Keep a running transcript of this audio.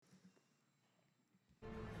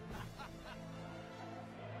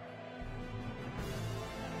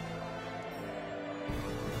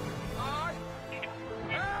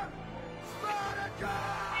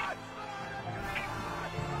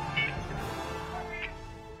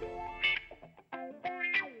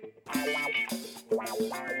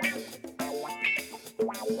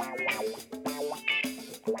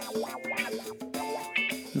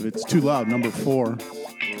If it's too loud, number 4.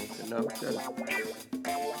 No, good.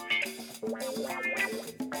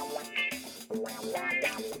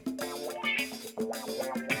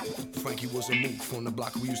 Frankie was a move from the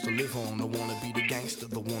block we used to live on. The wanna be the gangster,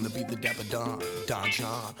 the wanna be the dapper Don. Don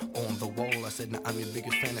John on the wall. I said, nah, I'm your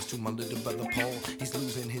biggest fan. That's to my little brother Paul. He's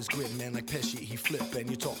losing his grip, man, like Pesci. He flip and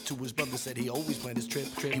you talk to his brother. Said he always planned his trip.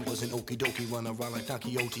 He was an okie dokie, run around like Don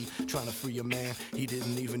Quixote, trying to free a man. He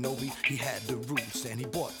didn't even know he had the roots, and he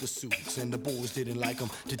bought the suits, and the boys didn't like him.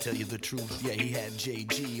 To tell you the truth, yeah, he had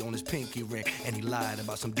JG on his pinky ring, and he lied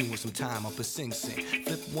about doing some time up at Sing Sing.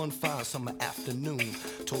 Flip 1-5 summer afternoon.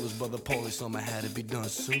 Told his brother Paulie summer had to be done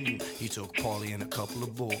soon. He took Paulie and a couple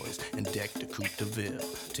of boys and decked the Coupe de Ville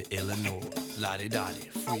to Illinois. Lottie Dottie,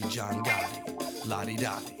 free John Gotti. Lottie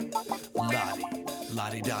Dottie, Lottie,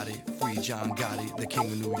 Lottie Dottie, free John Gotti, the king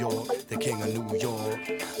of New York, the king of New York.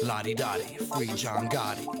 Lottie Dottie, free John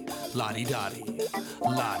Gotti. Lottie Dottie,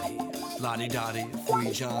 Lottie. Lottie Dottie,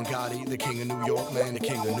 free John Gotti, the king of New York, man, the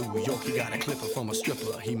king of New York. He got a clipper from a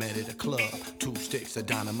stripper, he met at a club. 2 sticks of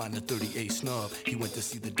dynamite and a 38 snub. He went to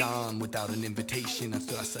see the Don without an invitation. And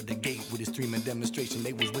stood outside the gate with his 3-man demonstration.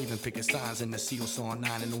 They was waving picket signs and the seal saw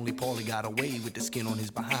 9. And only Paulie got away with the skin on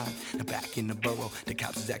his behind. And back in the borough, the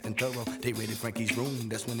cops is acting thorough. They raided Frankie's room,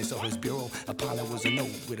 that's when they saw his bureau. Upon it was a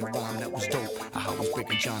note with a rhyme that was dope. How was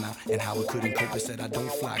breaking John out and how it couldn't cope. It said, I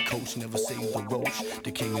don't fly coach, never save the roach.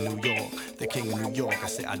 The king of New York, the king of New York. I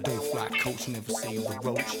said, I don't fly coach, never save the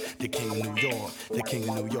roach. The king of New York, the king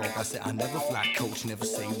of New York. I said, I never fly coach, never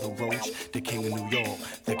save the roach. The king of New York,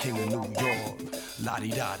 the king of New York. Lottie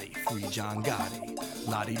Dottie, free John Gotti.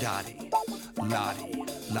 Lottie Dottie, Lottie,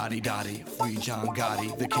 Lottie Dottie, free John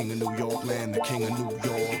Gotti. The king of New York, man, the king of New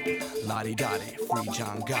York. Lottie Dottie, free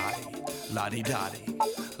John Gotti. Lottie Dottie,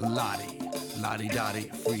 Lottie, Lottie Dottie,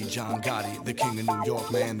 free John Gotti. The king of New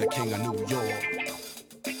York, man, the king of New York.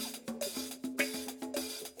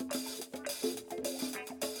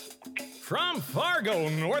 From Fargo,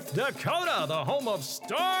 North Dakota, the home of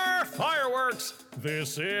Star Fireworks,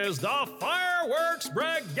 this is the Fireworks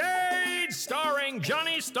Brigade, starring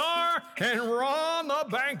Johnny Starr and Ron the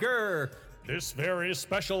Banker. This very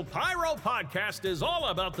special Pyro podcast is all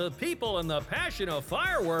about the people and the passion of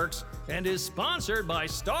fireworks and is sponsored by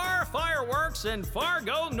Star Fireworks in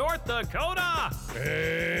Fargo, North Dakota.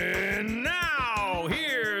 And now,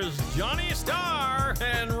 here's Johnny Starr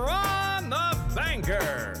and Ron the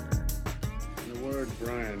Banker. Word,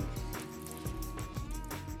 Brian.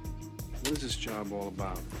 What is this job all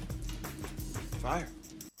about? Fire.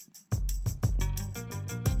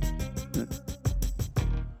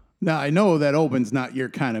 Now, I know that opens not your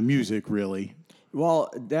kind of music, really.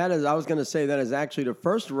 Well, I was going to say that is actually the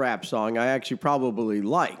first rap song I actually probably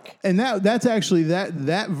like. And that's actually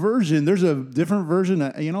that version. There's a different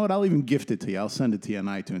version. You know what? I'll even gift it to you. I'll send it to you on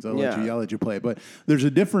iTunes. I'll let you play it. But there's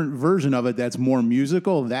a different version of it that's more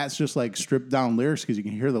musical. That's just like stripped down lyrics because you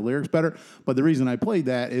can hear the lyrics better. But the reason I played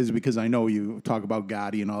that is because I know you talk about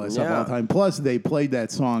Gotti and all that stuff all the time. Plus, they played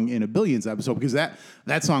that song in a Billions episode because that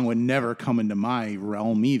song would never come into my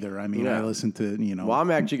realm either. I mean, I listened to, Well,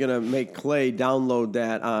 I'm actually going to make Clay download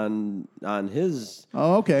that on his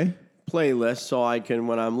playlist so I can,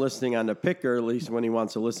 when I'm listening on the picker, at least when he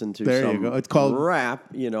wants to listen to there some you go. It's called rap,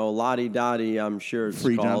 Lottie Dottie, I'm sure it's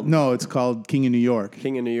Free called. John. No, it's called King of New York.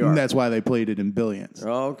 King of New York. And that's why they played it in Billions.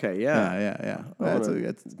 Oh, okay, yeah. Yeah.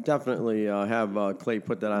 That's definitely have Clay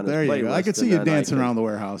put that on his playlist. There you go. I could see you dancing around the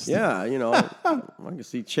warehouse. Yeah, I can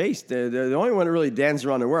see Chase. The only one that really dances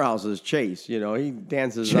around the warehouse is Chase. He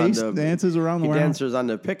dances around the dances on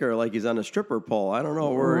the picker like he's on a stripper pole. I don't know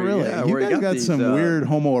where. Really? Yeah, you where guys got some weird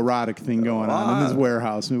homoerotic thing going on in this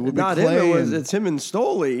warehouse. Not him. It's him and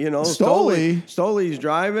Stoley. Stoley's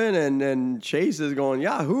driving, and Chase is going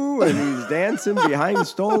Yahoo, and he's dancing behind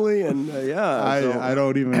Stoley, and I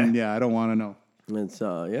don't even. I don't want to know. It's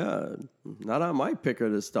not on my picker.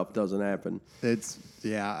 This stuff doesn't happen. It's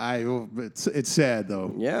sad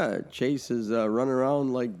though. Yeah, Chase is running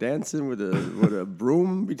around like dancing with a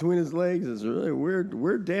broom between his legs. It's really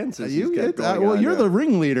weird dances. You're the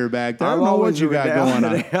ringleader back there. I don't know what you got going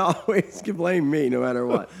on. They always blame me no matter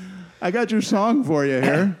what. I got your song for you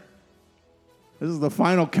here. This is the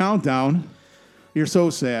final countdown. You're so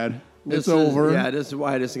sad. It's over. This is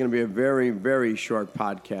why this is going to be a very, very short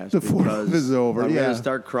podcast. The 4th is over. I'm going to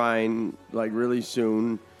start crying like really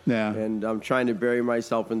soon. Yeah. And I'm trying to bury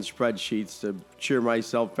myself in spreadsheets to cheer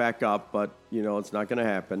myself back up, but, it's not going to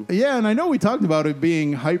happen. Yeah, and I know we talked about it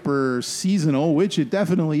being hyper seasonal, which it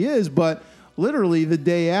definitely is, but literally the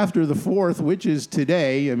day after the 4th, which is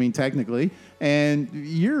today, I mean, technically, and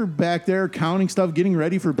you're back there counting stuff, getting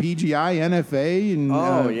ready for PGI, NFA, and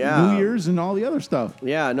New Year's and all the other stuff.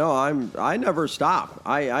 Yeah, no, I never stop.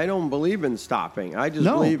 I don't believe in stopping. I just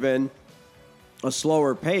believe in a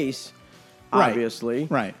slower pace, obviously.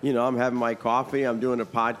 Right. You know, I'm having my coffee, I'm doing a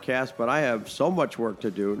podcast, but I have so much work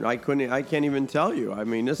to do. I can't even tell you. I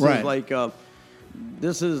mean, this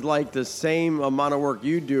is like the same amount of work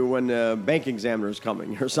you do when the bank examiner is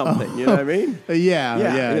coming or something. You know what I mean?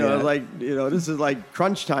 Yeah. This is like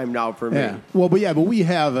crunch time now for me. Yeah. Well, but we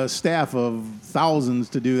have a staff of thousands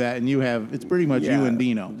to do that, and it's pretty much you and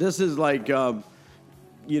Dino. This is like, how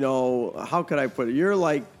could I put it? You're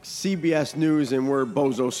like CBS News, and we're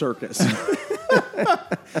Bozo Circus.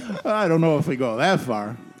 I don't know if we go that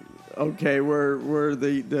far. Okay, we're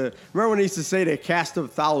the remember when he used to say the cast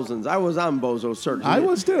of thousands? I was on Bozo Circus. I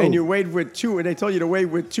was too. And you waved with two, and they told you to wave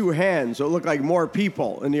with two hands, so it looked like more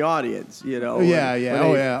people in the audience. You know?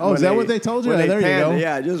 Yeah. Oh, is that what they told you? There you go.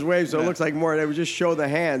 Yeah, just wave, so it looks like more. They would just show the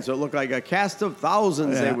hands, so it looked like a cast of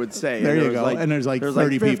thousands. They would say. There you go. And there's like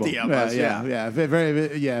 30 50 people. Of us.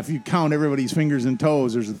 If you count everybody's fingers and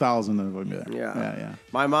toes, there's 1,000 of them there. Yeah.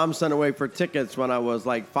 My mom sent away for tickets when I was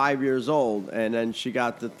like 5 years old, and then she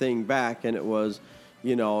got the thing back, and it was,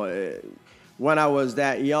 when I was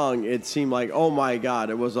that young, it seemed like, oh my God,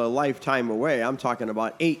 it was a lifetime away. I'm talking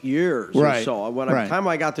about 8 years or so. By the time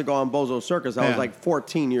I got to go on Bozo Circus, I was like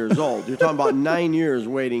 14 years old. You're talking about 9 years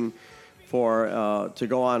waiting for to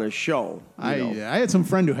go on a show. I had some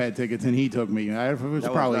friend who had tickets, and he took me. It was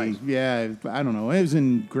probably nice. I don't know. It was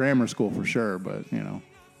in grammar school for sure, but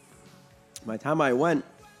By the time I went,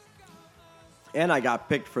 and I got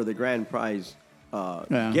picked for the grand prize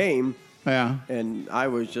game. Yeah. And I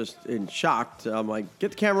was just in shock. I'm like,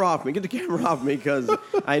 get the camera off me, because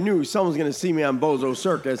I knew someone was going to see me on Bozo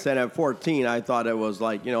Circus. And at 14, I thought it was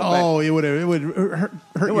like, it would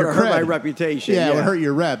hurt my reputation. Yeah, it would hurt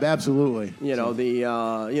your rep, absolutely.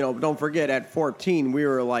 Don't forget, at 14, we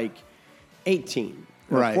were like 18.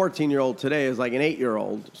 Right. A 14-year-old today is like an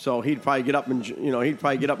 8-year-old, so he'd probably get up and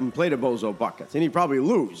play the Bozo buckets, and he'd probably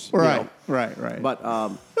lose. Right. But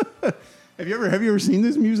have you ever seen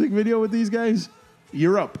this music video with these guys?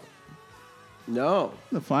 You're Up. No.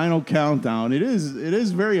 The final countdown. It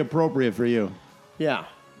is very appropriate for you. Yeah.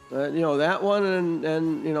 That one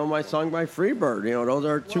and my song by Freebird. Those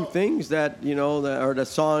are two things that, or the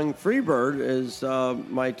song Freebird is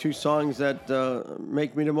my two songs that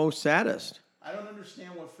make me the most saddest. I don't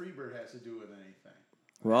understand what Freebird has to do with anything.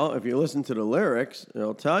 Well, if you listen to the lyrics,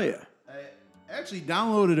 it'll tell you. I actually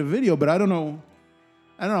downloaded a video, but I don't know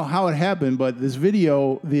how it happened, but this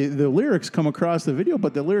video, the lyrics come across the video,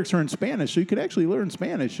 but the lyrics are in Spanish, so you could actually learn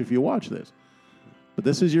Spanish if you watch this. But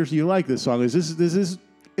this is you like this song.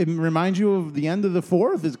 It reminds you of the end of the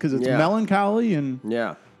 4th? It's because it's melancholy and...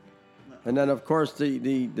 Yeah. And then, of course,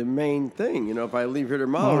 the main thing, if I leave here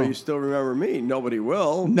tomorrow, you still remember me. Nobody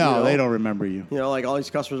will. No, they don't remember you. Like all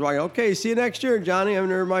these customers walking, okay, see you next year, Johnny. I mean,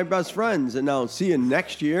 they're my best friends. And now, see you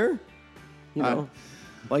next year?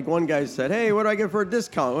 Like one guy said, hey, what do I get for a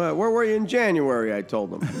discount? Where were you in January? I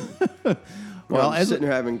told him. Well, I'm sitting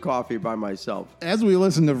here having coffee by myself. As we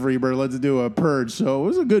listen to Freebird, let's do a purge. So it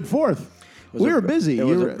was a good 4th. We were busy. It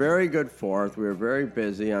was a very good 4th. We were very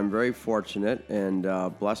busy. I'm very fortunate and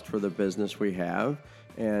blessed for the business we have.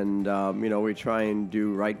 And, we try and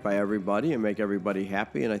do right by everybody and make everybody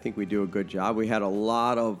happy. And I think we do a good job. We had a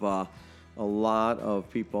lot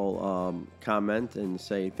of people comment and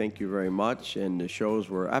say thank you very much. And the shows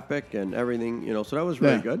were epic and everything, so that was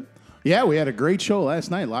really good. Yeah, we had a great show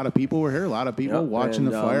last night. A lot of people were here. A lot of people watching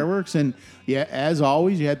the fireworks. And, as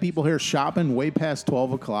always, you had people here shopping way past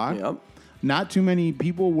 12 o'clock. Yep. Not too many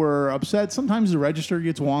people were upset. Sometimes the register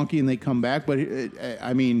gets wonky and they come back. But,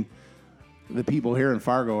 the people here in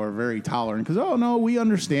Fargo are very tolerant because, we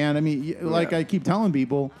understand. I mean, I keep telling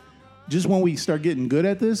people, just when we start getting good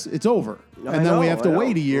at this, it's over. And then we have to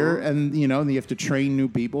wait a year and, you have to train new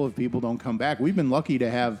people if people don't come back. We've been lucky to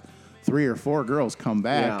have 3 or 4 girls come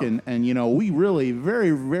back. Yeah. And we really, very,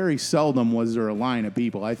 very seldom was there a line of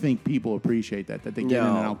people. I think people appreciate that they get in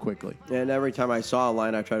and out quickly. And every time I saw a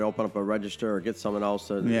line, I try to open up a register or get someone else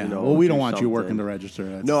to, well, we don't want you working the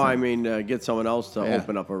register. Get someone else to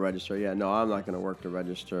open up a register. Yeah, no, I'm not going to work the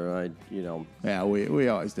register. Yeah, we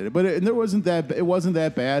always did it. But it wasn't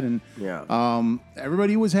that bad. And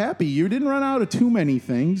everybody was happy. You didn't run out of too many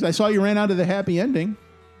things. I saw you ran out of the happy ending.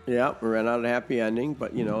 Yeah, we ran out of the happy ending,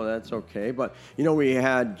 but, that's okay. But, we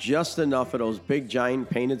had just enough of those big, giant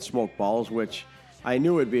painted smoke balls, which, I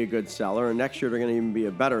knew it'd be a good seller, and next year they're going to even be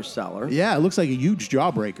a better seller. Yeah, it looks like a huge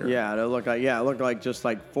jawbreaker. Yeah, it looked like just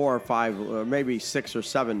like 4 or 5, or maybe 6 or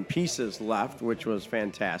 7 pieces left, which was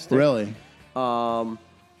fantastic. Really?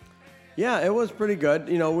 Yeah, it was pretty good.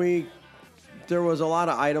 You know, there was a lot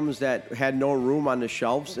of items that had no room on the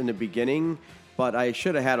shelves in the beginning, but I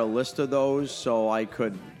should have had a list of those so I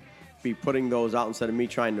could be putting those out instead of me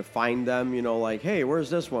trying to find them. You know, like, hey, where's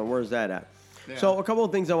this one? Where's that at? Yeah. So a couple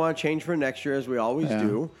of things I want to change for next year, as we always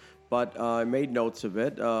do, but I made notes of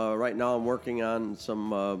it. Right now I'm working on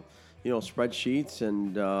some, spreadsheets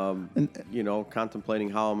and contemplating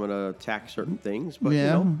how I'm going to attack certain things. But,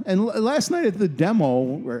 And last night at the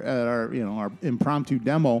demo, or at our impromptu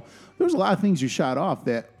demo, there was a lot of things you shot off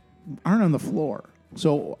that aren't on the floor.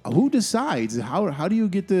 So who decides? How do you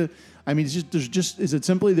get to? I mean, is it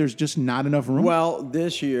simply there's just not enough room? Well,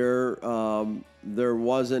 this year there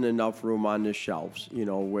wasn't enough room on the shelves,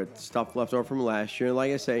 with stuff left over from last year.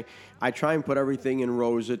 Like I say, I try and put everything in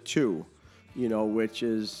rows of 2, which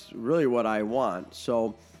is really what I want.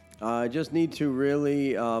 So I just need to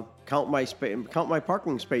really count my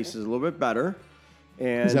parking spaces a little bit better.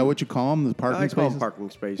 And is that what you call them, the parking spaces? I call them parking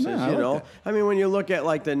spaces, Yeah, I mean, when you look at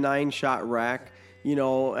like the 9-shot rack,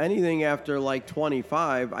 anything after like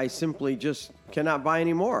 25, I simply just cannot buy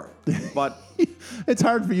anymore. But it's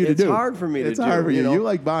hard for you to do. It's hard for me to do. It's hard for you. You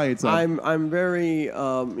like buying stuff. I'm very,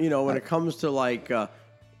 when it comes to like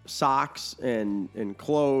socks and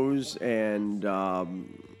clothes and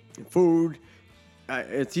food,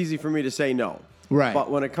 it's easy for me to say no. Right.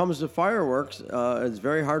 But when it comes to fireworks, it's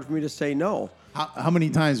very hard for me to say no. How many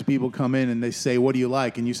times do people come in and they say, "What do you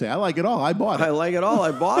like?" And you say, "I like it all. I bought it." I like it all.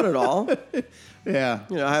 I bought it all. Yeah.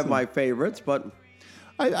 I have my favorites, but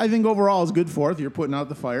I think overall it's good for it. You're putting out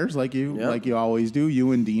the fires like you always do.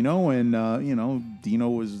 You and Dino, and Dino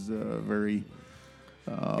was very.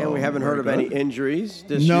 And we haven't heard of any injuries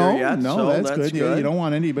this year yet. No, so that's good. Yeah, you don't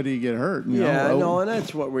want anybody to get hurt. And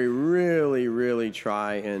that's what we really, really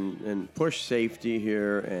try and push safety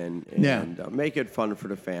here and make it fun for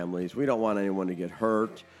the families. We don't want anyone to get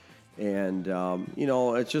hurt. And,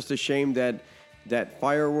 it's just a shame that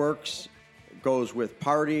fireworks goes with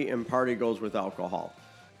party and party goes with alcohol.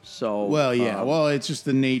 So it's just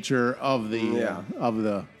the nature of the of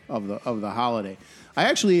the holiday.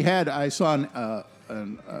 I saw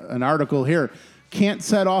an article here. Can't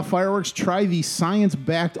set off fireworks? Try the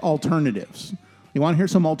science-backed alternatives. You want to hear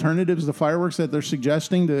some alternatives to fireworks that they're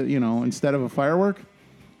suggesting to instead of a firework?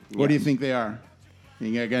 What do you think they are?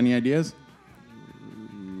 You got any ideas?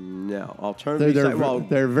 No, alternatives.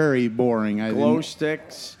 They're very boring. Glow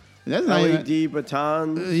sticks. That's LED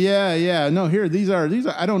batons. Yeah. No, here these are.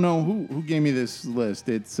 I don't know who gave me this list.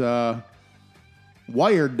 It's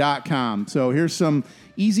Wired.com. So here's some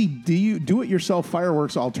easy do-it-yourself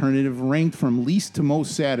fireworks alternative ranked from least to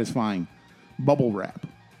most satisfying. Bubble wrap.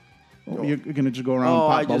 You're going to just go around and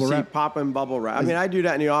pop bubble wrap? See popping bubble wrap. I mean, I do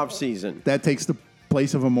that in the off-season. That takes the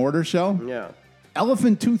place of a mortar shell? Yeah.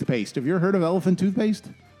 Elephant toothpaste. Have you ever heard of elephant toothpaste?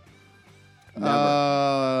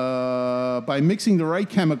 Never. By mixing the right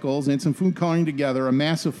chemicals and some food coloring together, a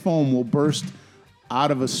massive foam will burst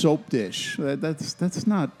out of a soap dish. That's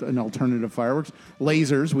not an alternative fireworks.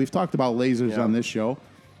 Lasers. We've talked about lasers on this show.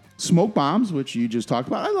 Smoke bombs, which you just talked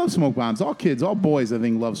about. I love smoke bombs. All kids, all boys, I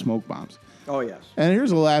think, love smoke bombs. Oh, yes. And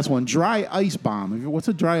here's the last one. Dry ice bomb. What's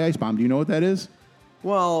a dry ice bomb? Do you know what that is?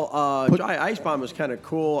 Well, dry ice bomb is kind of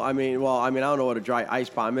cool. I mean, I don't know what a dry ice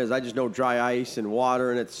bomb is. I just know dry ice and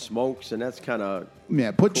water, and it smokes, and that's kind of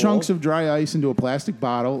put cool. chunks of dry ice into a plastic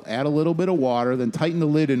bottle, add a little bit of water, then tighten the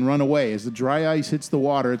lid and run away. As the dry ice hits the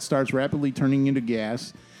water, it starts rapidly turning into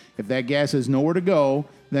gas. If that gas has nowhere to go,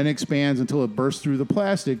 then expands until it bursts through the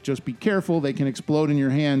plastic. Just be careful. They can explode in your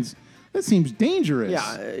hands. That seems dangerous.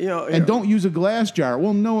 Yeah, and don't use a glass jar.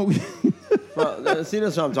 Well, no. Well, see,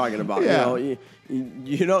 that's what I'm talking about. Yeah.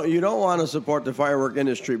 You don't want to support the firework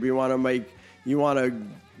industry, but you want to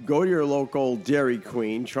go to your local Dairy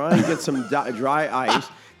Queen, try and get some dry ice,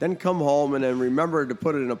 then come home and then remember to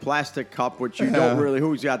put it in a plastic cup, which you don't really.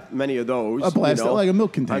 Who's got many of those? A plastic, like a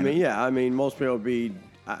milk container. I mean, most people would be.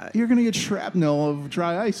 You're going to get shrapnel of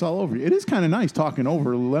dry ice all over you. It is kind of nice talking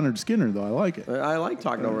over Leonard Skinner, though. I like it. I like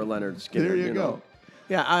talking over Leonard Skinner. There you go.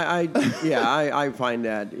 Yeah, I find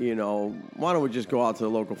that, why don't we just go out to the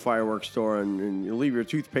local fireworks store and you leave your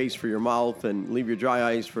toothpaste for your mouth and leave your dry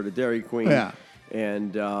ice for the Dairy Queen. Yeah.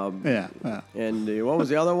 And and what was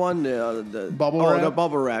the other one? The bubble wrap. The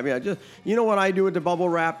bubble wrap. Yeah, just what I do with the bubble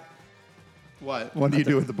wrap? What do you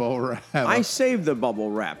do with the bubble wrap? I save the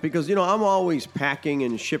bubble wrap because, I'm always packing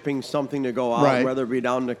and shipping something to go out, Right. whether it be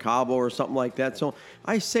down to Cabo or something like that. So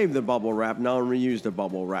I save the bubble wrap now and reuse the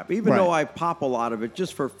bubble wrap, even Right. though I pop a lot of it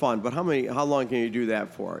just for fun. But how long can you do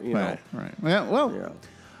that for? Right. Yeah, well, Yeah.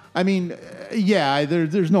 I mean,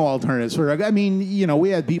 there's no alternatives for it. I mean, we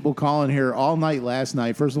had people calling here all night last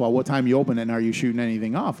night. First of all, what time you open it and are you shooting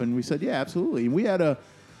anything off? And we said, yeah, absolutely. And we had a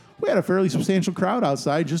fairly substantial crowd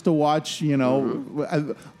outside just to watch,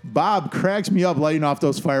 Bob cracks me up lighting off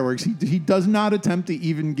those fireworks. He does not attempt to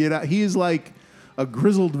even get out. He is like a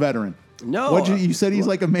grizzled veteran. No. You said he's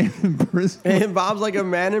like a man in prison? And Bob's like a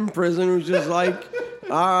man in prison who's just like,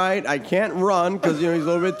 all right, I can't run because he's a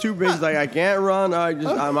little bit too big. He's like, I can't run.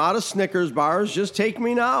 I'm out of Snickers bars. Just take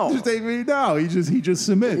me now. Just take me now. He just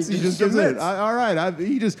submits. He just gives it. All right.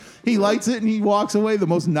 He lights it and he walks away. The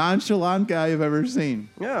most nonchalant guy I've ever seen.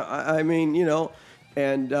 Yeah, I mean,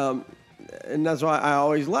 and that's why I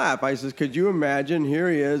always laugh. I says, could you imagine? Here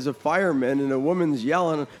he is, a fireman, and a woman's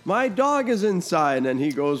yelling, "My dog is inside!" And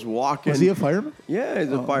he goes walking. Was he a fireman? Yeah,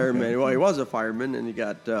 he's a fireman. Okay. Well, he was a fireman, and he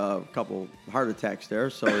got a couple heart attacks there,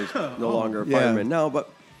 so he's no longer a fireman now. But,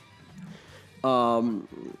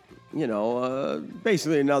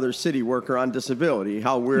 basically another city worker on disability.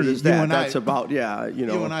 How weird is that? That's about,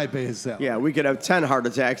 You and I pay his salary. Yeah, we could have 10 heart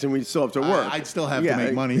attacks and we'd still have to work. I'd still have to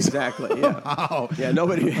make money. Exactly, yeah. Wow. Yeah,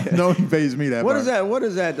 nobody pays me that What much. is that? What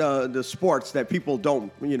is that, the sports that people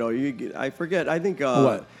don't, I forget. I think,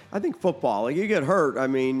 what? I think football. Like, you get hurt. I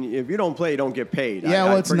mean, if you don't play, you don't get paid.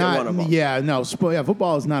 Yeah, it's not. One of them. Yeah, no.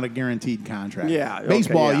 Football is not a guaranteed contract. Yeah, okay,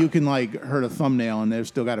 baseball, yeah. you can hurt a thumbnail and they've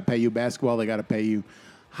still got to pay you. Basketball, they got to pay you.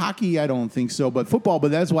 Hockey, I don't think so. But football,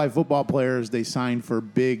 that's why football players, they sign for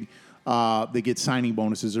big. They get signing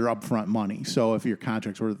bonuses or upfront money. So if your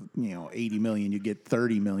contract's worth $80 million, you get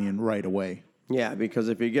 $30 million right away. Yeah, because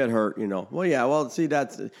if you get hurt, Well, yeah. Well, see,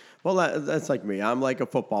 that's like me. I'm like a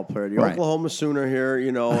football player. The Right. Oklahoma Sooner here.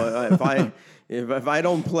 If I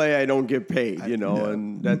don't play, I don't get paid.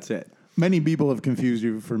 And that's it. Many people have confused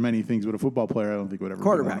you for many things, but a football player, I don't think would ever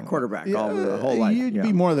Quarterback, all the whole life. You'd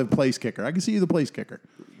be more the place kicker. I can see you the place kicker.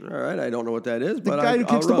 All right, I don't know what that is, The but guy who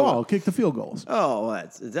kicks the I'll ball, kick the field goals. Oh,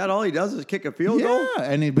 is that all he does is kick a field goal? Yeah,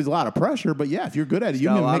 and it's a lot of pressure, but yeah, if you're good at it, you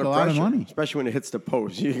Got can make a lot of pressure, money. especially when it hits the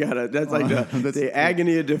post. That's like the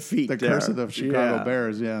agony of defeat. The there. curse of the Chicago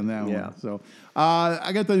Bears, on that Yeah. one. So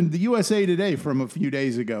I got the USA Today from a few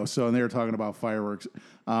days ago, and they were talking about fireworks,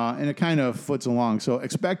 and it kind of foots along. So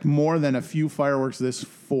expect more than a few fireworks this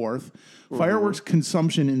 4th. Mm-hmm. Fireworks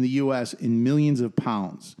consumption in the U.S. in millions of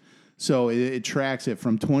pounds. So it tracks it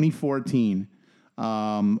from 2014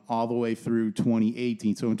 all the way through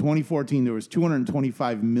 2018. So in 2014, there was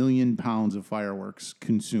 225 million pounds of fireworks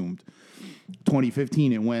consumed.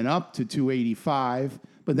 2015, it went up to 285,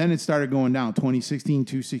 but then it started going down. 2016,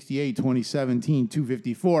 268, 2017,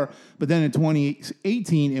 254, but then in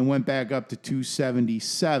 2018, it went back up to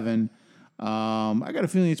 277. I got a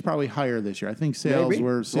feeling it's probably higher this year. I think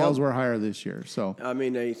sales were higher this year. So I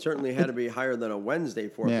mean, they certainly had to be higher than a Wednesday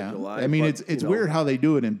 4th of July. I mean, it's weird how they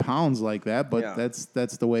do it in pounds like that, but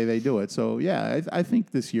that's the way they do it. So yeah, I think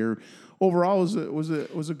this year overall was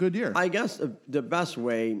a good year. I guess the best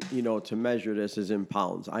way to measure this is in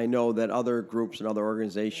pounds. I know that other groups and other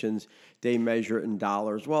organizations, they measure it in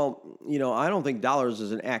dollars. Well, I don't think dollars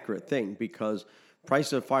is an accurate thing because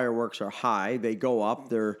prices of fireworks are high. They go up.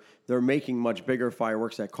 They're making much bigger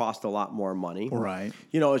fireworks that cost a lot more money. Right.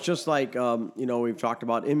 It's just like, we've talked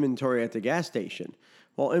about inventory at the gas station.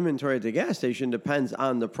 Well, inventory at the gas station depends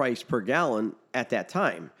on the price per gallon at that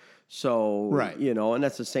time. So, right. And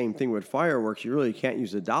that's the same thing with fireworks. You really can't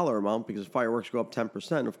use a dollar amount because fireworks go up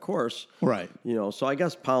 10%, of course. Right. So I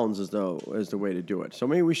guess pounds is the way to do it. So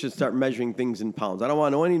maybe we should start measuring things in pounds. I don't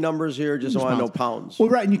want to know any numbers here, just want to know pounds. Well,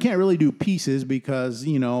 right, and you can't really do pieces because,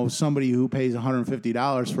 somebody who pays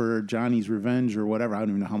 $150 for Johnny's Revenge or whatever, I don't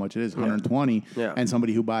even know how much it is, $120, and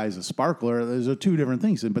somebody who buys a sparkler, those are two different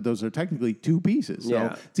things, but those are technically two pieces.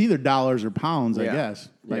 So it's either dollars or pounds, I guess.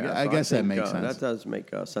 I guess that makes sense. That does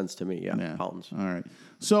make sense to me, pounds. All right.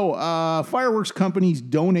 So fireworks companies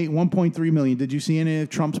donate $1.3 million. Did you see any of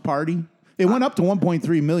Trump's party? It went up to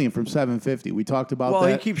 $1.3 million from $750. We talked about that.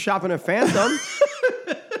 Well, he keeps shopping at Phantom.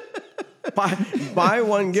 buy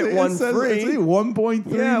one, get one free. $1.3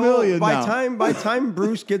 million by time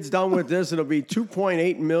Bruce gets done with this, it'll be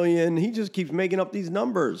 $2.8 million. He just keeps making up these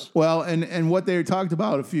numbers. Well, and what they talked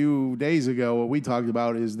about a few days ago, what we talked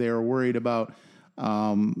about is they were worried about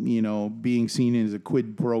being seen as a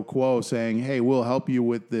quid pro quo, saying, "Hey, we'll help you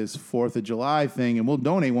with this 4th of July thing, and we'll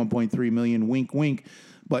donate $1.3 million." Wink, wink.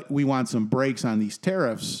 but we want some breaks on these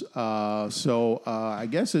tariffs. So I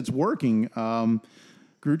guess it's working.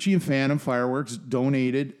 Grucci and Phantom Fireworks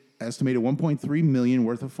donated estimated $1.3 million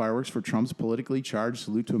worth of fireworks for Trump's politically charged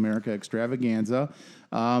Salute to America extravaganza.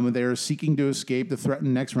 They're seeking to escape the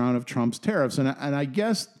threatened next round of Trump's tariffs. And I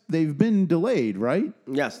guess they've been delayed, right?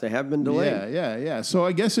 Yes, they have been delayed. Yeah. So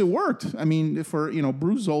I guess it worked. I mean,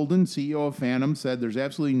 Bruce Zoldan, CEO of Phantom, said there's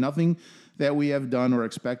absolutely nothing that we have done or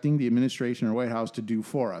expecting the administration or White House to do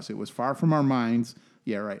for us. It was far from our minds.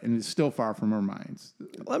 Yeah, right. And it's still far from our minds.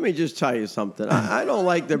 Let me just tell you something. I don't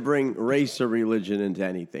like to bring race or religion into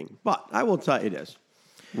anything, but I will tell you this.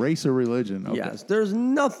 Race or religion? Okay. Yes, there's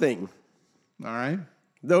nothing All right.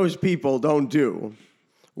 those people don't do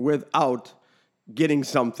without getting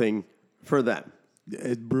something for them.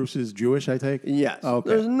 Bruce is Jewish, I take? Yes. Okay.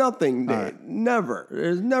 There's nothing. Right. Never.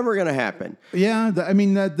 There's never going to happen. Yeah, I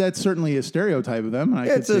mean, that's certainly a stereotype of them.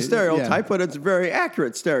 It's a stereotype, but it's a very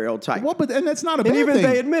accurate stereotype. Well, and that's not a bad thing. And even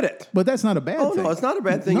they admit it. But that's not a bad thing. Oh, no, it's not a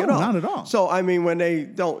bad thing no, at all. Not at all. So, I mean, when they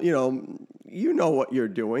don't, you know what you're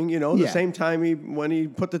doing. The same time when he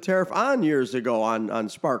put the tariff on years ago on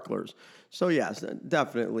sparklers. So, yes,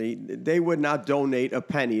 definitely. They would not donate a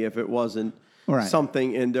penny if it wasn't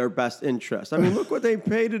something in their best interest. I mean, look what they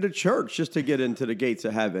pay to the church just to get into the gates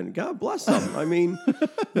of heaven. God bless them. I mean,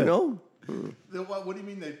 What do you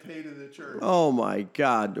mean they pay to the church? Oh my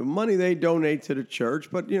God, the money they donate to the church,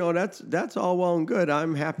 but that's all well and good.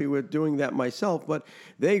 I'm happy with doing that myself, but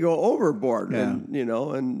they go overboard,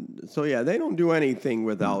 and so they don't do anything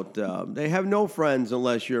without. They have no friends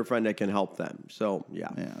unless you're a friend that can help them. So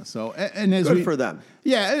yeah. So and as good for them.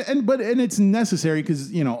 Yeah, and it's necessary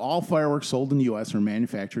because all fireworks sold in the U.S. are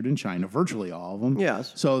manufactured in China, virtually all of them.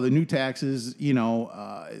 Yes. So the new taxes,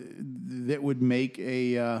 that would make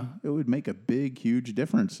a big, huge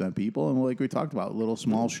difference on people. And like we talked about, little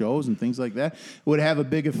small shows and things like that would have a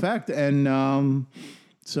big effect. And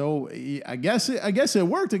so I guess it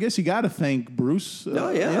worked. I guess you got to thank Bruce.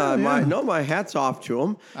 My hat's off to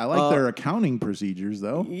him. I like their accounting procedures,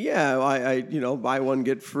 though. Yeah, I buy one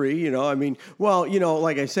get free.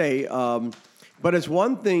 Like I say, but it's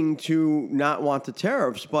one thing to not want the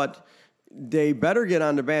tariffs, but they better get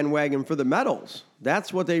on the bandwagon for the medals.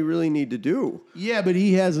 That's what they really need to do. Yeah, but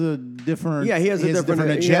he has a different. Yeah, he has a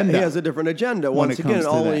different agenda. He has a different agenda. Once again,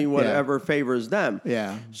 only whatever favors them.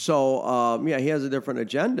 Yeah. So he has a different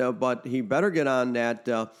agenda, but he better get on that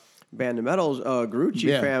band of medals.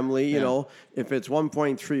 Grucci family, if it's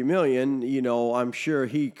 $1.3 million, I'm sure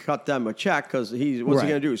he cut them a check because what's he going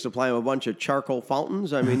to do? Supply them a bunch of charcoal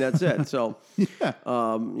fountains? I mean, that's it. So, he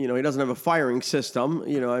doesn't have a firing system.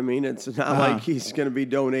 It's not like he's going to be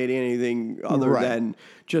donating anything other than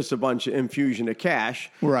just a bunch of infusion of cash,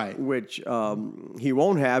 which he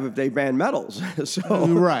won't have if they ban medals. So,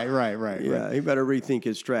 right. Yeah, he better rethink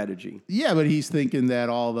his strategy. Yeah, but he's thinking that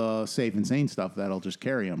all the safe and sane stuff that'll just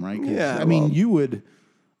carry him, right? Yeah, I mean, you would.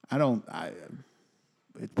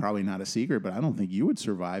 It's probably not a secret, but I don't think you would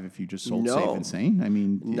survive if you just sold safe and sane. I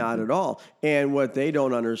mean, not at all. And what they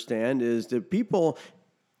don't understand is that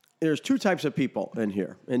there's two types of people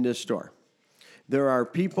in this store. There are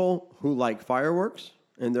people who like fireworks,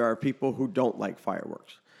 and there are people who don't like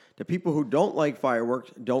fireworks. The people who don't like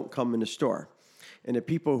fireworks don't come in the store. And the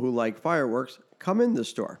people who like fireworks come in the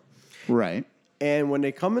store. Right. And when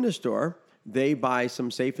they come in the store, they buy some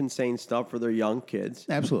safe and sane stuff for their young kids.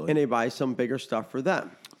 Absolutely. And they buy some bigger stuff for them.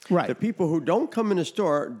 Right. The people who don't come in the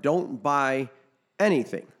store don't buy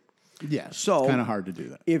anything. Yeah. So it's kind of hard to do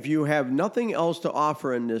that. If you have nothing else to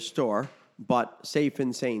offer in this store but safe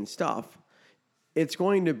and sane stuff, it's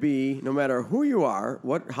going to be, no matter who you are,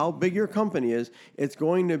 how big your company is, it's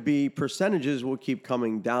going to be percentages will keep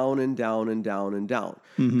coming down and down and down and down.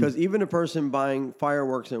 Because even a person buying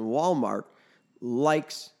fireworks in Walmart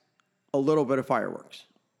likes a little bit of fireworks.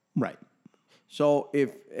 Right. So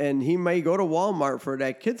and he may go to Walmart for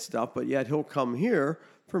that kid stuff, but yet he'll come here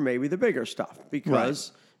for maybe the bigger stuff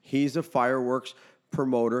because he's a fireworks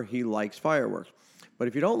promoter. He likes fireworks. But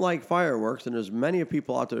if you don't like fireworks, and there's many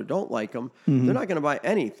people out there that don't like them, they're not going to buy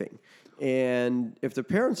anything. And if the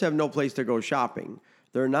parents have no place to go shopping,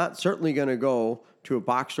 they're not certainly going to go to a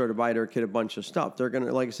box store to buy their kid a bunch of stuff. They're going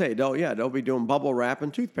to, like I say, they'll be doing bubble wrap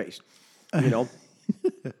and toothpaste, And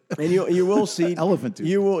you will see elephant tooth.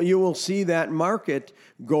 You will see that market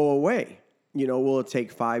go away. Will it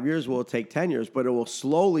take 5 years? Will it take 10 years? But it will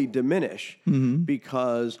slowly diminish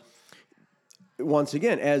because, once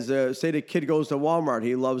again, as say the kid goes to Walmart,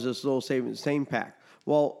 he loves this little same pack.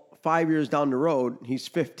 Well, 5 years down the road, he's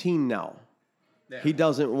 15 now. Yeah. He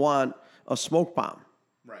doesn't want a smoke bomb.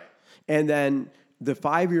 Right. And then the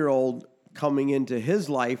 5-year-old coming into his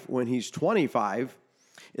life when he's 25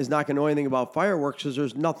 is not going to know anything about fireworks because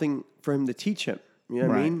there's nothing for him to teach him. You know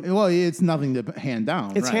what I mean? Well, it's nothing to hand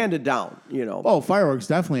down. It's handed down, you know. Oh, fireworks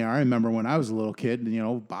definitely are. I remember when I was a little kid,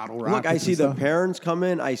 bottle rockets. Look, I see the parents come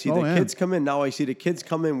in. I see the yeah. kids come in. Now I see the kids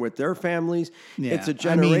come in with their families. Yeah. It's a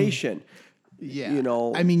generation. Yeah.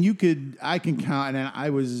 I can count, and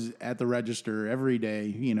I was at the register every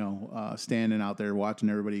day, standing out there watching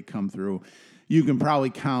everybody come through. You can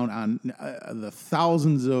probably count on the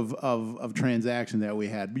thousands of transactions that we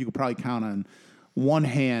had. You could probably count on one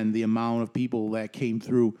hand the amount of people that came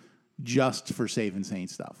through just for Safe and Sane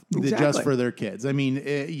stuff, just for their kids. I mean,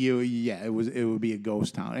 it would be a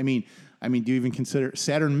ghost town. I mean, do you even consider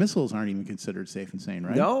Saturn missiles aren't even considered Safe and Sane,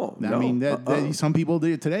 right? No. I mean, some people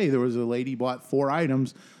did today. There was a lady bought 4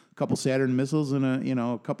 items, a couple Saturn missiles and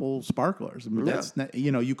a couple sparklers. I mean, that's not,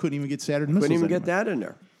 you couldn't even get Saturn missiles. Couldn't even anymore. get that in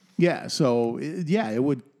there. Yeah, so it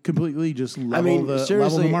would completely just level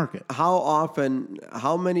the market.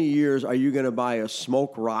 How many years are you going to buy a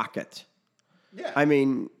smoke rocket? Yeah. I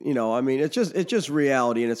mean, it's just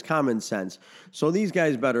reality and it's common sense. So these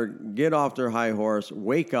guys better get off their high horse,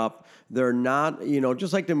 wake up. They're not,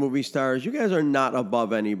 just like the movie stars, you guys are not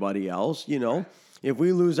above anybody else, If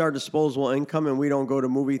we lose our disposable income and we don't go to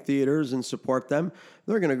movie theaters and support them,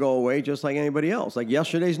 they're going to go away just like anybody else, like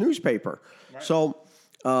yesterday's newspaper. Right. So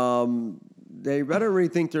they better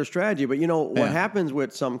rethink their strategy. But what happens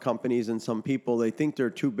with some companies and some people, they think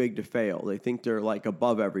they're too big to fail. They think they're like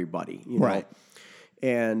above everybody, Right.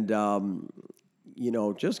 And,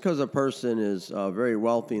 just because a person is very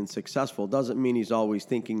wealthy and successful doesn't mean he's always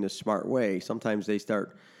thinking the smart way. Sometimes they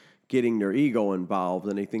start getting their ego involved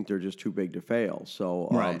and they think they're just too big to fail. So,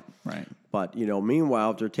 right. But,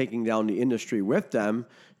 meanwhile, if they're taking down the industry with them,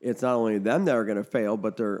 it's not only them that are going to fail,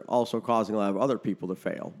 but they're also causing a lot of other people to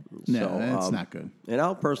fail. No, that's not good. And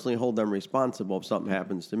I'll personally hold them responsible if something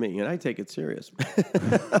happens to me, and I take it serious.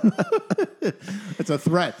 It's a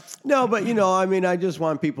threat. No, but, I just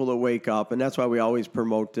want people to wake up, and that's why we always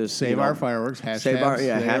promote this. Save our fireworks.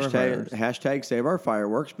 Hashtag save our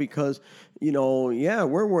fireworks, because,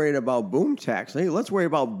 we're worried about boom tax. Hey, let's worry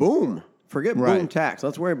about boom. Forget boom tax.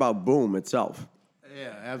 Let's worry about boom itself.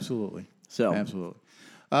 Yeah, absolutely. Absolutely.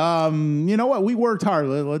 You know what? We worked hard.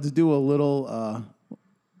 Let's do a little.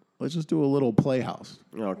 Let's just do a little playhouse.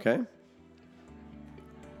 Okay.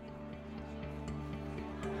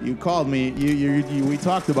 You called me. We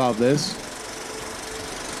talked about this.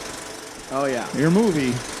 Oh yeah. Your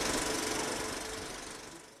movie.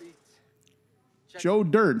 Joe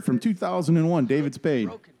Dirt from 2001. David Spade.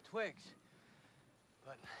 Broken twigs.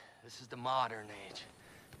 But this is the modern age.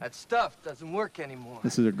 That stuff doesn't work anymore.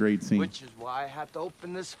 This is a great scene. Which is why I had to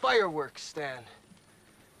open this fireworks stand.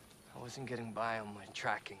 I wasn't getting by on my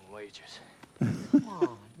tracking wages. Come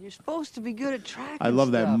on, you're supposed to be good at tracking I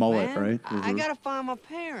love that stuff, mullet, man. right? I gotta find my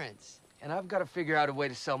parents. And I've got to figure out a way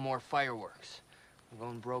to sell more fireworks. I'm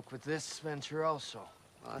going broke with this venture also.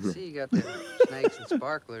 Well, I see you got the snakes and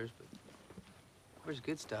sparklers, but where's the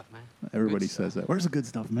good stuff, man? Everybody Good says stuff. that. Where's the good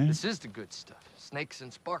stuff, man? This is the good stuff. Snakes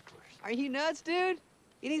and sparklers. Are you nuts, dude?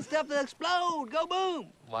 You need stuff to explode. Go boom.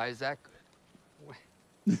 Why is that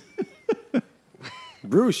good?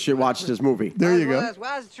 Bruce should watch this movie. There you go.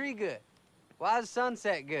 Why is the tree good? Why is the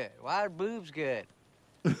sunset good? Why are boobs good?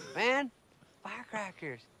 Man,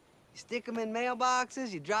 firecrackers. You stick them in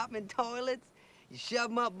mailboxes, you drop them in toilets, you shove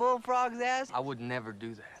them up bullfrog's ass. I would never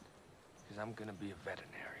do that, because I'm going to be a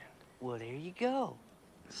veterinarian. Well, there you go.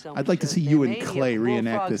 I'd like to see you and Clay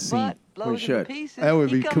reenact this scene. We should. That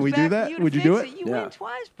would be. Can we do that? Would you do it? You win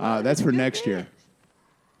twice, That's for next year.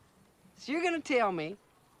 So you're gonna tell me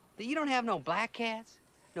that you don't have no black cats,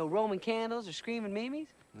 no Roman candles, or screaming mimes?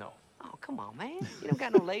 No. Oh, come on, man. You don't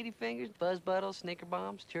got no lady fingers, buzz buttles, snicker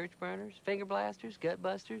bombs, church burners, finger blasters, gut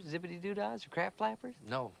busters, zippity doo-dahs, or crap flappers?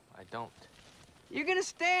 No, I don't. You're gonna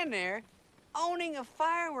stand there owning a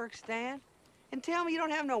fireworks stand and tell me you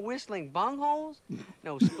don't have no whistling bungholes,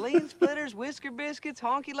 no spleen splitters, whisker biscuits,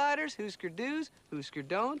 honky lighters, Husker do's, Husker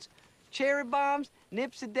don'ts, cherry bombs,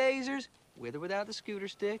 nipsy-daisers, with or without the scooter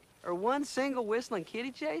stick, or one single whistling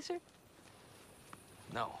kitty chaser?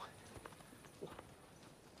 No.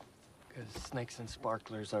 Because snakes and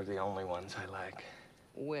sparklers are the only ones I like.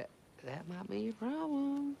 Well, that might be your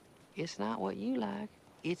problem. It's not what you like,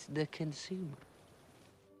 it's the consumer.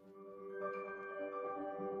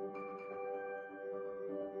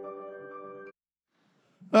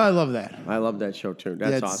 I love that. I love that show too.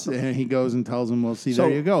 That's awesome. And he goes and tells him, "Well, see, there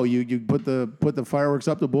you go. You put the fireworks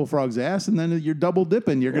up the bullfrog's ass, and then you're double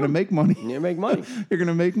dipping. You're going to make money. You make money. You're going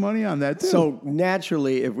to make money on that too." So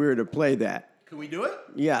naturally, if we were to play that, can we do it?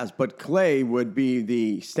 Yes, but Clay would be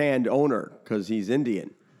the stand owner because he's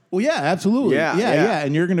Indian. Well, yeah, absolutely. Yeah.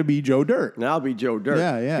 And you're going to be Joe Dirt. And I'll be Joe Dirt.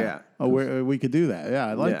 Yeah. Oh, we could do that. Yeah,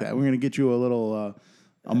 I like that. We're going to get you a little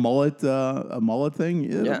a mullet thing.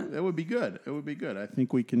 It would be good. It would be good. I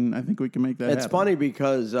think we can make that. It's happen. funny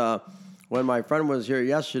because when my friend was here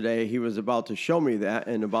yesterday, he was about to show me that,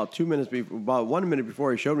 and about 1 minute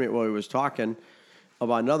before he showed me it, while he was talking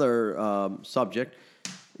about another subject,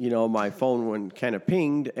 my phone went kind of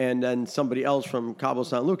pinged, and then somebody else from Cabo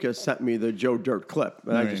San Lucas sent me the Joe Dirt clip,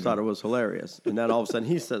 and I just thought it was hilarious. And then all of a sudden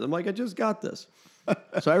he said, I'm like, I just got this.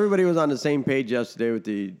 So everybody was on the same page yesterday with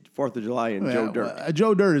the 4th of July and Joe Dirt.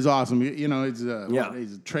 Joe Dirt is awesome.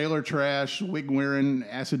 He's trailer trash, wig wearing,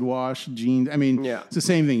 acid wash, jeans. I mean, it's the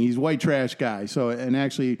same thing. He's a white trash guy. So, and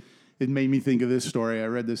actually, it made me think of this story. I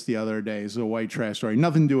read this the other day. It's a white trash story.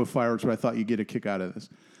 Nothing to do with fireworks, but I thought you'd get a kick out of this.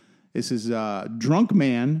 This is drunk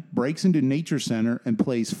man breaks into nature center and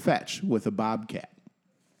plays fetch with a bobcat.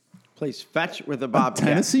 Plays fetch with a bobcat. A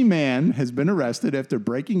Tennessee man has been arrested after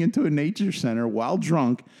breaking into a nature center while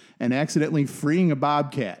drunk and accidentally freeing a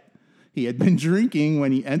bobcat. He had been drinking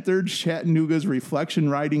when he entered Chattanooga's Reflection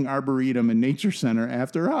Riding Arboretum and Nature Center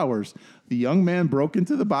after hours. The young man broke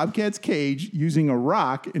into the bobcat's cage using a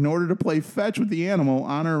rock in order to play fetch with the animal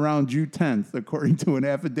on or around June 10th, according to an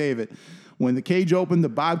affidavit. When the cage opened, the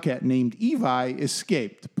bobcat named Evi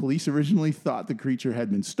escaped. Police originally thought the creature had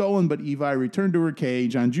been stolen, but Evi returned to her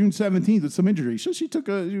cage on June 17th with some injuries. So she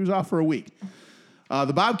was off for a week.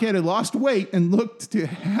 The bobcat had lost weight and looked to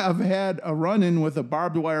have had a run-in with a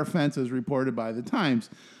barbed wire fence, as reported by the Times.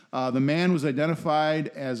 The man was identified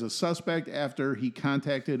as a suspect after he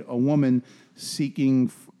contacted a woman seeking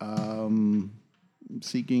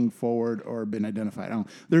forward or been identified.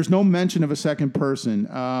 There's no mention of a second person.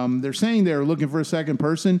 They're saying they're looking for a second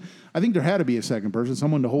person. I think there had to be a second person,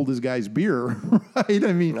 someone to hold this guy's beer, right?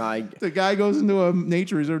 I mean, the guy goes into a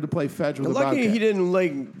nature reserve to play fetch with a bobcat. Lucky he didn't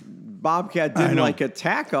Bobcat didn't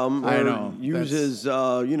attack him or use his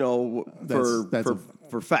for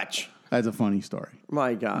fetch. That's a funny story.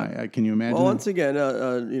 My God, can you imagine? Well, once again,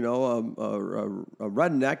 a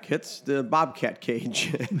redneck hits the bobcat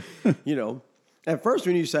cage. At first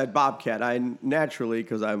when you said bobcat, I naturally,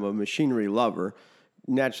 because I'm a machinery lover,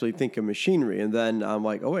 naturally think of machinery, and then I'm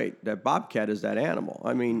like, oh wait, that bobcat is that animal.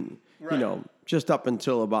 I mean, just up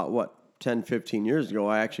until about 10, 15 years ago,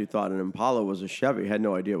 I actually thought an Impala was a Chevy. Had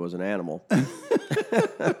no idea it was an animal.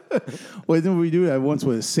 Well, didn't we do that once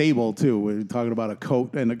with a Sable, too? We were talking about a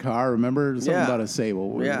coat in a car. Remember? Something about a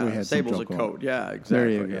Sable. We had Sable's a coat. Yeah, exactly. There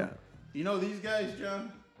you go. Yeah. You know these guys,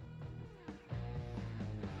 John?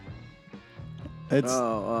 It's,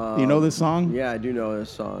 you know this song? Yeah, I do know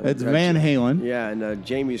this song. It's Van Halen. Yeah, and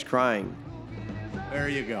Jamie's Crying. There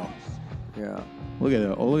you go. Yeah. Look at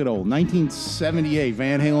it. Oh, look at old 1978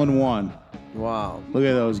 Van Halen 1. Wow. Look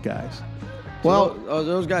at those guys. Well,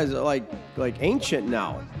 those guys are like ancient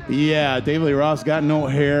now. Yeah, David Lee Roth got no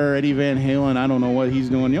hair. Eddie Van Halen, I don't know what he's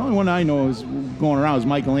doing. The only one I know is going around is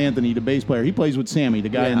Michael Anthony, the bass player. He plays with Sammy, the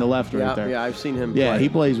guy in the left right there. Yeah, I've seen him play. Yeah, he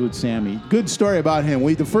plays with Sammy. Good story about him.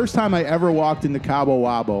 The first time I ever walked into Cabo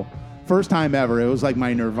Wabo, first time ever, it was like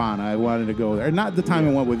my nirvana. I wanted to go there. Not the time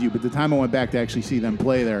I went with you, but the time I went back to actually see them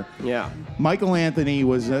play there. Yeah. Michael Anthony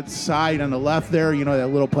was at side on the left there, that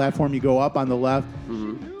little platform you go up on the left.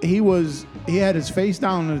 Mm-hmm. He had his face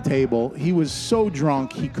down on the table. He was so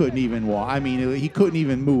drunk he couldn't even walk. I mean, he couldn't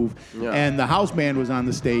even move. Yeah. And the house band was on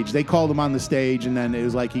the stage. They called him on the stage, and then it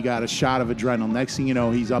was like he got a shot of adrenaline. Next thing you know,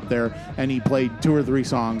 he's up there, and he played 2 or 3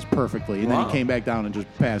 songs perfectly. And then he came back down and just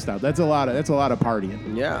passed out. That's a lot of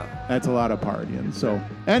partying. Yeah. That's a lot of partying. So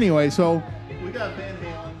anyway, we got Van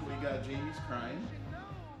Halen. We got Jamie's Crying.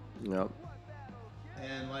 Yep.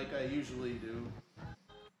 And like I usually do,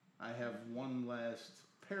 I have one last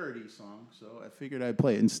parody song, so I figured I'd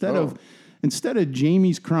play it. Instead of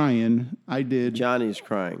Jamie's Crying, I did Johnny's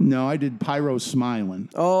Crying. No, I did Pyro Smilin.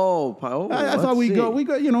 I thought we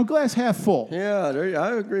go glass half full. Yeah,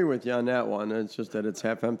 I agree with you on that one. It's just that it's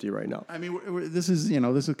half empty right now. I mean, this is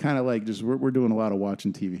kind of like just we're doing a lot of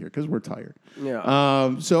watching TV here because we're tired.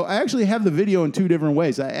 Yeah. So I actually have the video in 2 different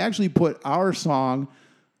ways. I actually put our song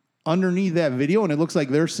underneath that video, and it looks like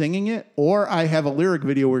they're singing it, or I have a lyric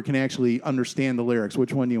video where you can actually understand the lyrics.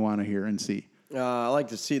 Which one do you want to hear and see? I like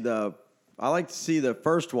to see the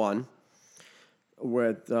first one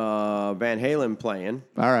with Van Halen playing.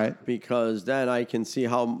 All right, because then I can see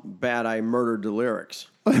how bad I murdered the lyrics.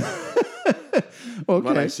 Okay.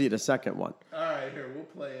 When I see the second one. All right, here we'll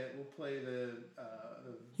play it. We'll play the.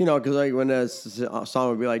 Because when a song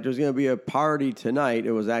would be like, "There's going to be a party tonight,"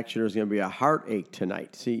 it was actually there's going to be a heartache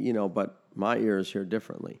tonight. See, but my ears hear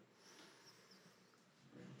differently.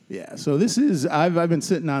 Yeah, so this is, I've been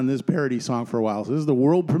sitting on this parody song for a while. So this is the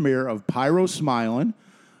world premiere of Pyro Smilin'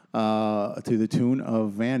 to the tune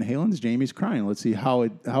of Van Halen's Jamie's Crying. Let's see how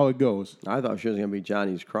it goes. I thought she was going to be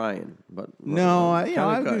Johnny's Crying, but no,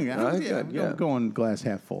 I'm yeah. going glass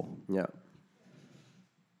half full. Yeah.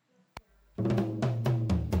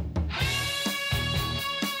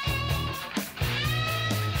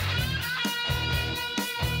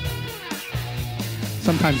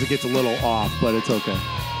 Sometimes it gets a little off, but it's okay.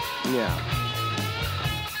 Yeah.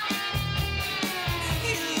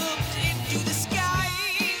 He looked into the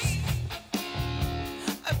skies,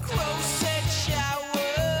 a crow-set shower,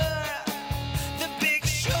 the big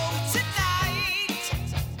show tonight,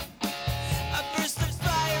 a burst of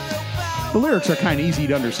pyro. The lyrics are kind of easy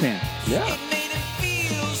to understand. Yeah. It made him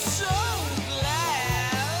feel so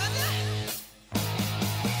glad.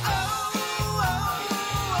 Oh,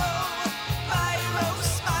 Pyro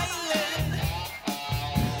Smilin'.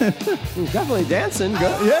 He's definitely dancing.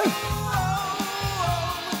 Good. Yeah.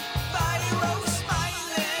 Pyro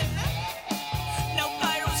Smilin'. No,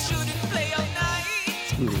 Pyro shouldn't play all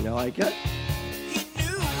night. You like it? He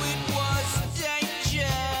knew it was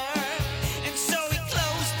danger, and so he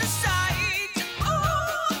closed the sight.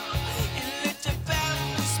 Oh, and lit a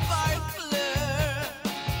bamboo sparkler.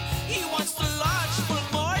 He wants to launch full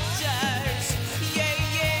mortars. Yeah,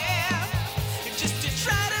 yeah, just to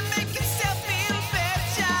try to make himself feel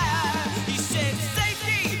better. He said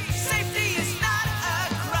safety is not a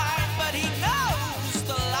crime, but he knows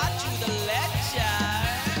the law to the ledger.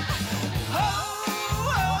 Oh,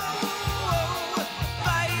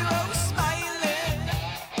 Pyro Smilin'.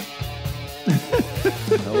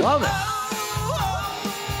 I love it.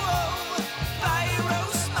 Pyro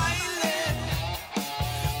Smilin'.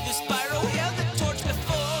 This Pyro held the torch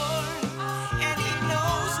before, and he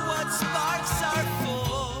knows what sparks are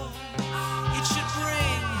for. It should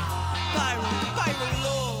bring Pyro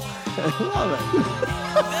lore. I love it.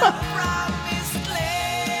 The promised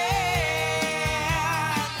land.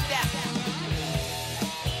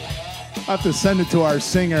 I'll have to send it to our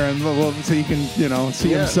singer and so you can, see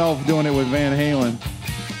Yeah. himself doing it with Van Halen.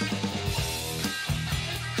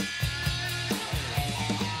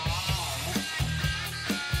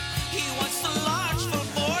 He wants to launch for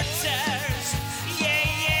mortars.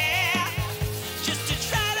 Yeah, yeah. Just to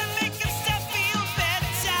try to make himself feel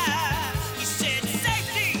better. He said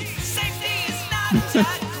safety is not a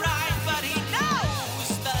crime, but he knows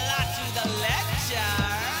the law to the ledger.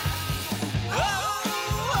 Oh,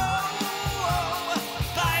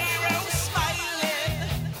 Pyro Smilin'.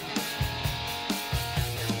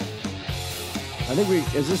 I think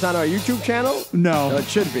is this on our YouTube channel? No. It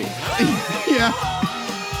should be. Yeah.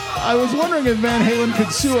 I was wondering if Van Halen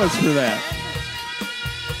could sue us for that.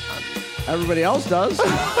 Everybody else does. Pyro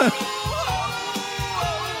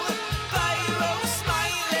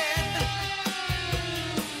Smilin'.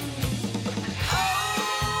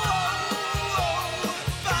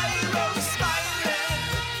 Pyro Smilin'.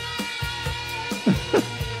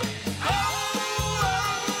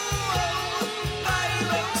 Pyro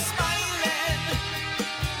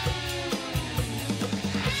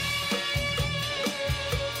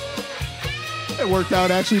Smilin'. It worked out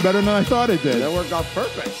actually better than I thought it did. That worked out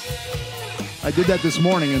perfect. I did that this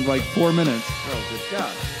morning in like 4 minutes. Oh, good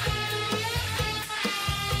job.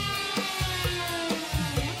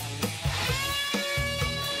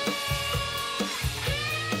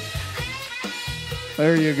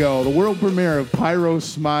 There you go. The world premiere of Pyro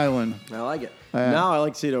Smilin'. I like it. Now I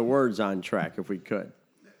like to see the words on track if we could.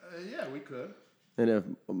 Yeah, we could. And if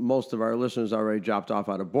most of our listeners already dropped off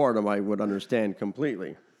out of boredom, I would understand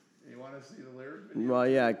completely. You want to see the lyric? Well,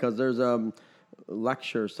 yeah, because there's a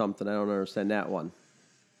lecture or something. I don't understand that one.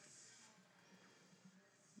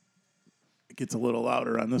 It gets a little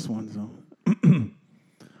louder on this one. So,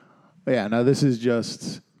 yeah. Now this is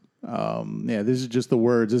just, this is just the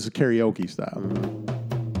words. This is karaoke style.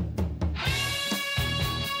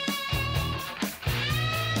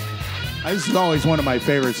 This is always one of my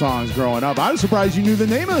favorite songs growing up. I was surprised you knew the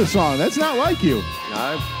name of the song. That's not like you.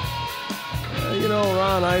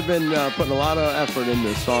 Ron, I've been putting a lot of effort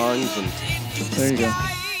into songs, and there you go.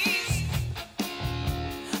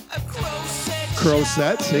 Crow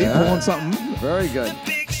set, see, pulling something. Very good.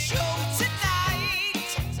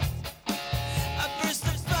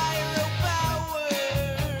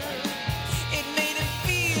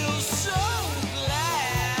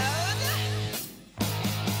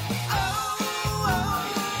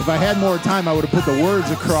 If I had more time, I would have put the words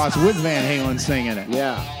across with Van Halen singing it.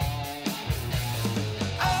 Yeah.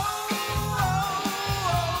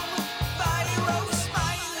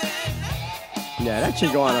 Yeah, that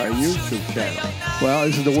should go on our YouTube channel. Well,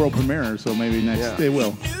 this is the world premiere, so maybe next it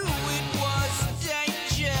will.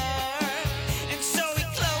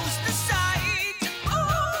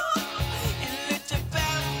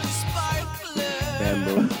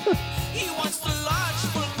 Bamboo.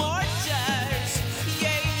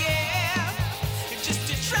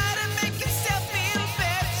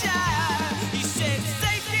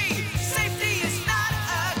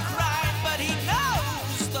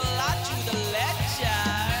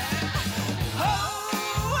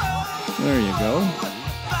 There you go.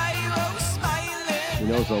 He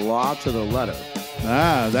knows a lot to the letter.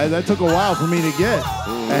 Ah, that took a while for me to get.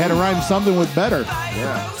 I had to rhyme something with better.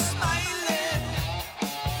 Yeah.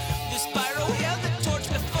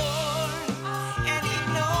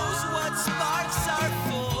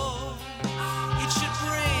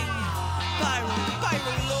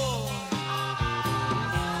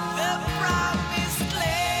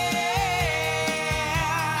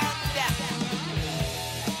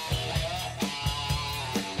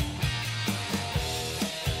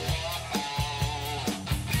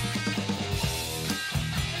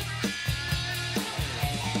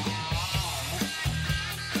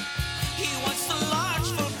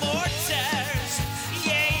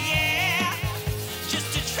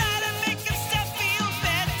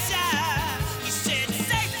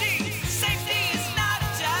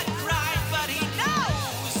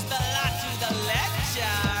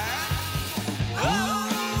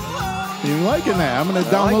 You're liking that? I'm going to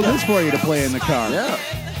download this for you to play in the car. Yeah.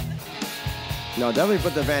 No, definitely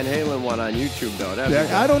put the Van Halen one on YouTube, though.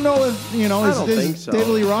 I don't know if, is so. David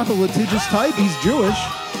Lee Roth a litigious type? He's Jewish.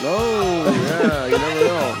 No, yeah, you never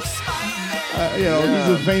know.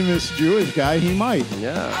 He's a famous Jewish guy. He might.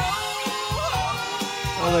 Yeah.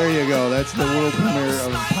 Well, there you go. That's the world premiere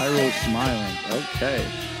of Pyro Smilin. Okay.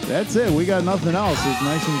 That's it. We got nothing else. It's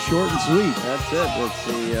nice and short and sweet. That's it. It's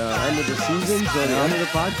the end of the season, so the end of the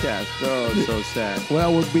podcast. Oh, it's so sad.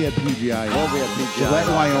 Well, we'll be at PGI. We'll be at PGI. Gillette,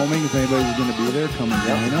 Wyoming. If anybody's going to be there, come and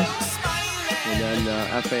join us. And then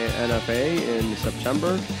NFA in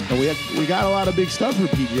September. And we got a lot of big stuff for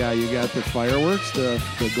PGI. You got the fireworks, the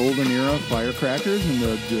golden era firecrackers, and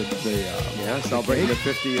the celebrating the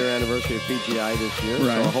 50-year anniversary of PGI this year.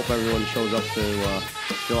 Right. So I hope everyone shows up to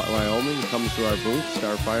Gillette, Wyoming, comes to our booth,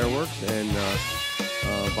 Star Fireworks, and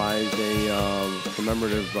buys a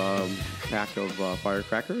commemorative pack of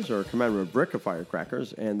firecrackers or a commemorative brick of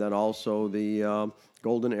firecrackers, and then also the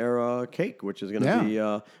golden era cake, which is going to be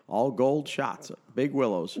all gold shots, big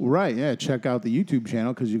willows. Right, yeah. Check out the YouTube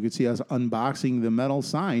channel because you can see us unboxing the metal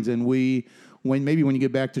signs. And when you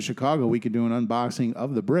get back to Chicago, we could do an unboxing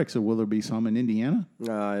of the bricks. Or will there be some in Indiana?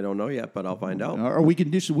 I don't know yet, but I'll find out. Or we could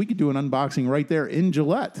do an unboxing right there in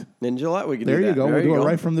Gillette. In Gillette, we can do that. There you go. We'll do it go.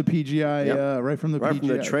 right from the PGI. Yep. Right from the right PGI. From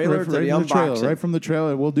the trailer to the unboxing. Right from the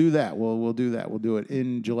trailer. We'll do that. We'll do that. We'll do it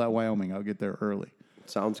in Gillette, Wyoming. I'll get there early.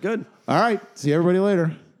 Sounds good. All right. See everybody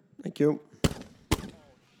later. Thank you.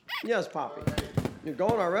 Yes, Poppy. You're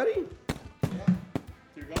going already? Yeah.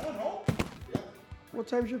 You're going home? Yeah. What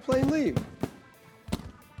time's your plane leave?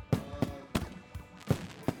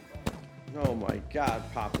 Oh my God,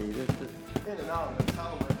 Poppy. This is in and out of the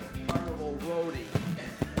town like a carnival roadie.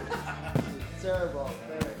 It's terrible.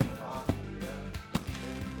 Thanks, Poppy.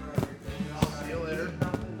 See you later.